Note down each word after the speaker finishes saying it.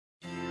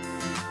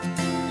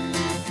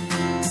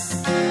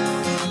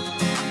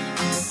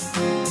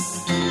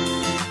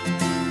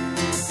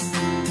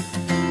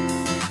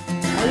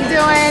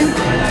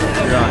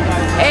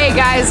Hey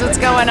guys, what's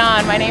going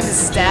on? My name is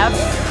Steph.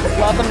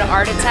 Welcome to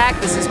Art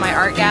Attack. This is my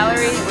art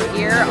gallery. We're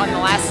here on the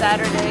last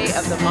Saturday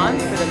of the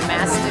month for the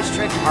Mass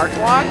District Art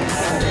Walk.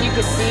 You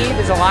can see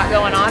there's a lot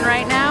going on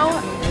right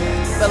now,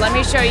 but let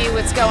me show you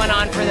what's going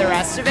on for the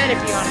rest of it if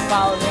you want to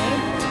follow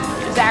me.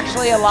 There's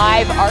actually a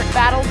live art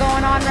battle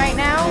going on right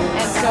now,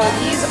 and so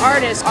these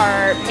artists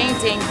are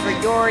painting for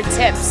your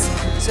tips.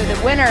 So the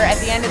winner at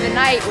the end of the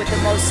night with the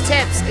most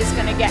tips is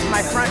going to get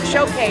my front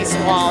showcase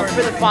wall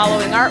for the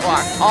following art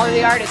walk. All of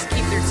the artists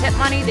keep their tip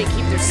money, they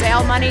keep their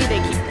sale money,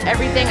 they keep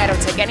everything. I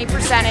don't take any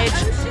percentage.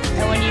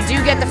 And when you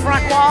do get the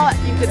front wall,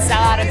 you could sell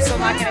out. I'm still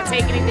not going to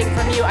take anything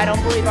from you. I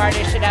don't believe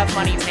artists should have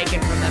money taken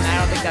from them. I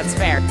don't think that's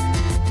fair.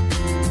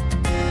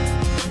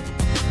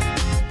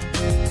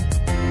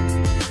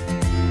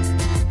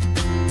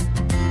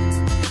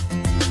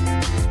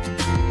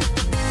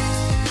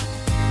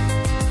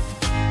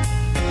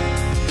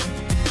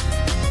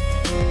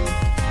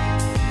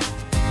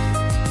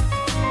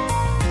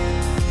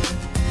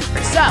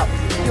 So,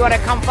 if you want to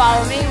come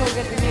follow me, we'll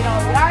get to meet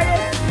all the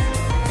artists.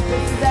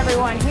 This is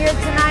everyone here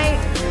tonight.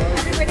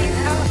 Everybody's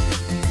out.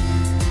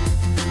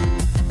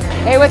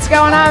 Hey, what's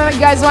going on? You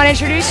guys want to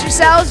introduce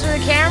yourselves to the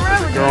camera?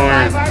 We're doing a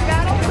live art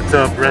battle. What's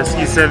up,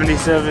 Rescue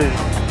 77? Check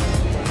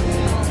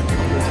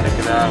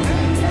it out.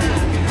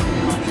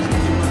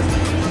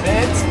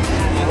 Fans,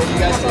 I hope you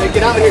guys can make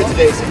it out here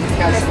today so you can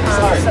catch some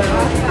art.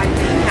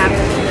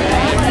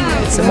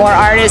 Some more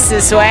artists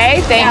this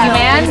way. Thank you,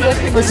 man.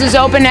 This is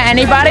open to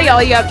anybody.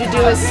 All you have to do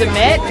is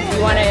submit. If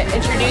you want to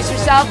introduce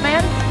yourself,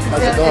 man.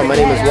 How's it going? My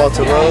name is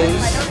Walter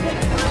Rose.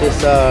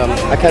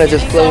 I kind of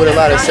just flow with a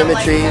lot of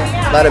symmetry,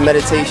 a lot of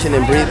meditation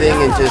and breathing,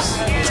 and just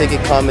take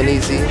it calm and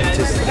easy.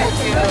 Just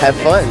have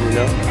fun, you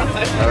know.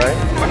 All right.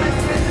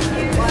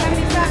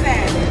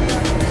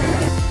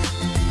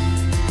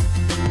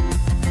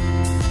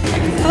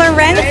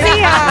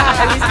 Florencia.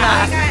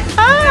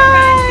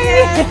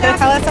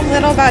 Tell us a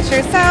little about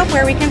yourself,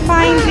 where we can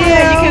find you.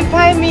 You can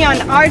find me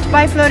on Art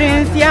by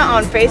Florencia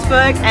on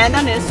Facebook and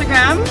on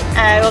Instagram.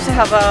 I also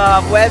have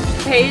a web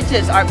page,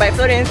 it's Art by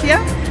Florencia.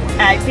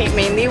 I paint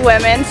mainly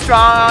women,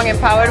 strong,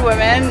 empowered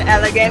women,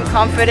 elegant,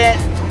 confident.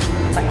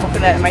 I'm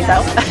confident in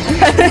myself.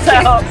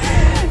 So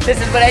this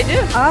is what I do.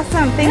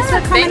 Awesome. Thanks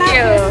for coming out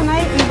here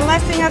tonight and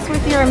blessing us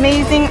with your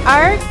amazing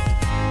art.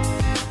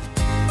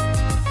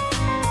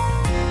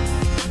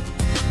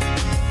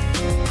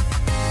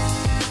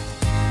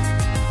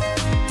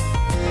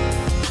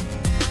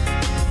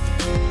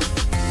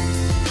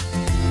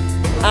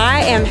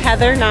 I am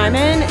Heather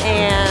Nyman,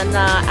 and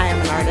I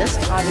am an artist,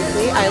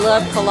 obviously. I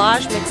love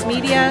collage, mixed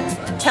media,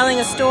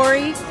 telling a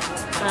story.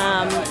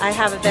 I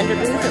have a vendor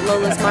booth at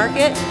Lola's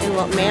Market in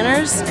Wilton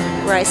Manors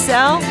where I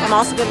sell. I'm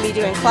also going to be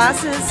doing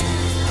classes,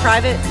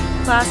 private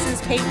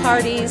classes, paint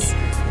parties,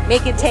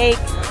 make and take,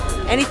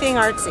 anything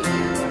artsy.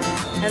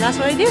 And that's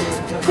what I do.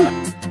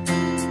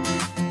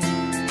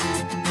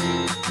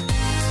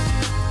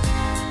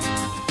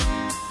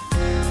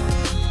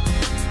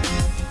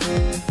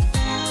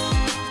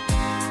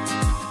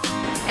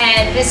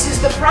 And this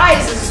is the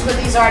prize. This is what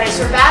these artists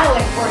are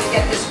battling for, to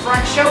get this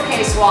front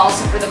showcase wall.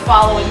 So for the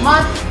following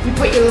month, you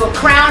put your little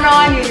crown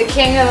on, you're the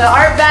king of the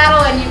art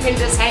battle, and you can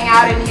just hang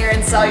out in here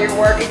and sell your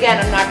work.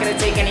 Again, I'm not going to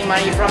take any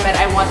money from it.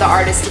 I want the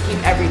artists to keep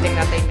everything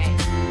that they make.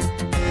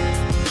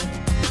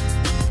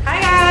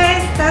 Hi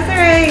guys,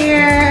 Desiree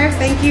here.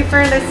 Thank you for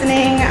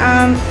listening.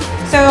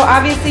 So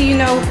obviously you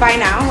know by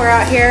now we're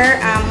out here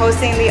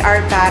hosting the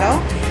art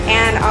battle,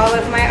 and all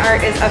of my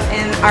art is up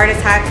in Art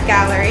Attack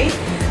Gallery.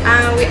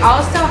 We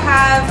also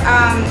have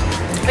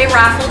a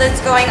raffle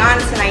that's going on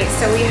tonight.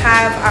 So we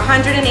have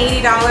 $180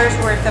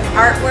 worth of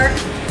artwork,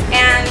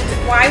 and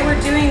why we're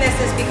doing this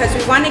is because we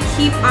want to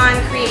keep on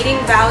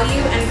creating value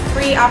and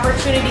free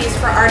opportunities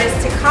for artists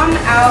to come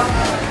out,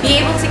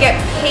 be able to get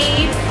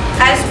paid,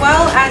 as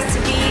well as to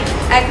be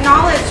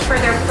acknowledged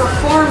for their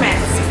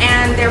performance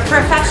and their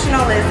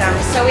professionalism.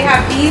 So we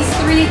have these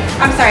 5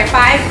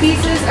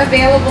 pieces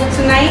available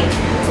tonight.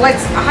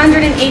 What's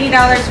 $180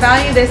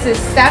 value? This is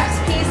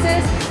Steph's pieces.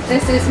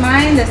 This is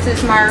mine. This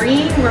is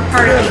Marene. We're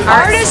part of the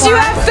Artists, you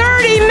have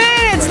 30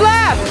 minutes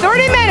left.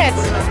 30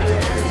 minutes.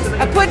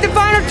 I put the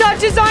final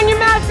touches on your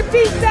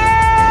masterpieces.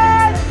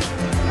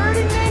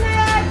 30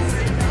 minutes.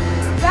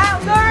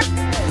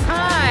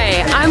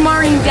 Hi, I'm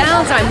Marene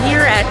Downs. I'm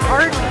here at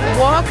Art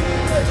Walk,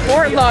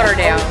 Fort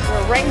Lauderdale.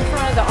 We're right in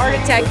front of the Art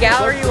Attack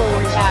Gallery, where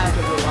we have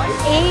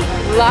 8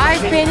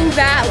 live painting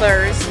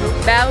battlers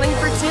battling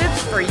for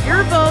tips, for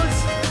your votes,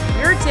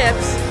 your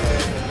tips.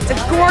 It's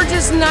a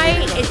gorgeous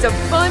night. It's a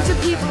bunch of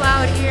people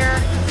out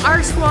here.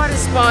 ArtSquad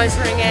is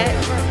sponsoring it,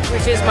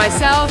 which is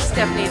myself,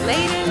 Stephanie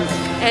Leyden,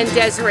 and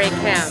Desiree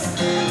Kim.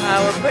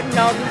 We're putting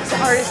all these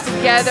artists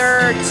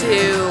together to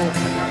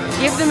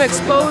give them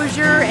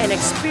exposure and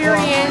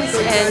experience,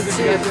 and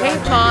to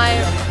paint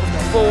live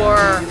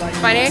for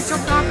financial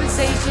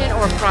compensation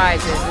or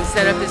prizes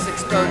instead of this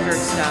exposure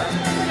stuff.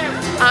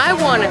 I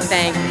want to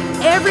thank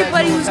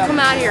everybody who's come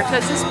out here,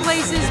 because this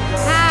place is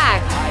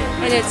packed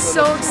and it's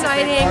so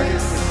exciting.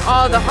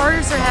 All the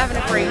artists are having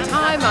a great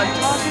time. I'm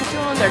talking to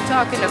them, they're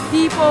talking to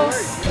people.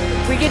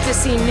 we get to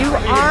see new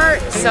art,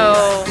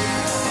 so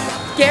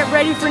get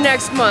ready for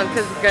next month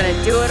because we're gonna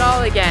do it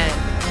all again.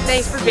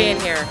 Thanks for being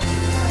here.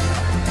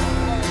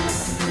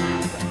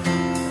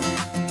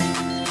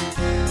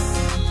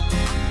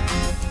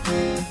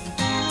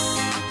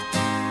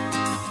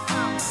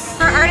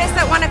 For artists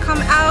that want to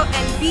come out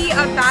and be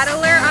a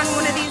battler on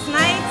one of these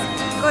nights,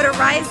 go to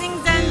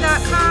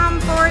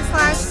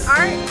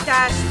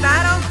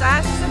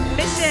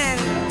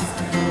risingzen.com/art-battle-submissions.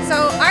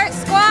 So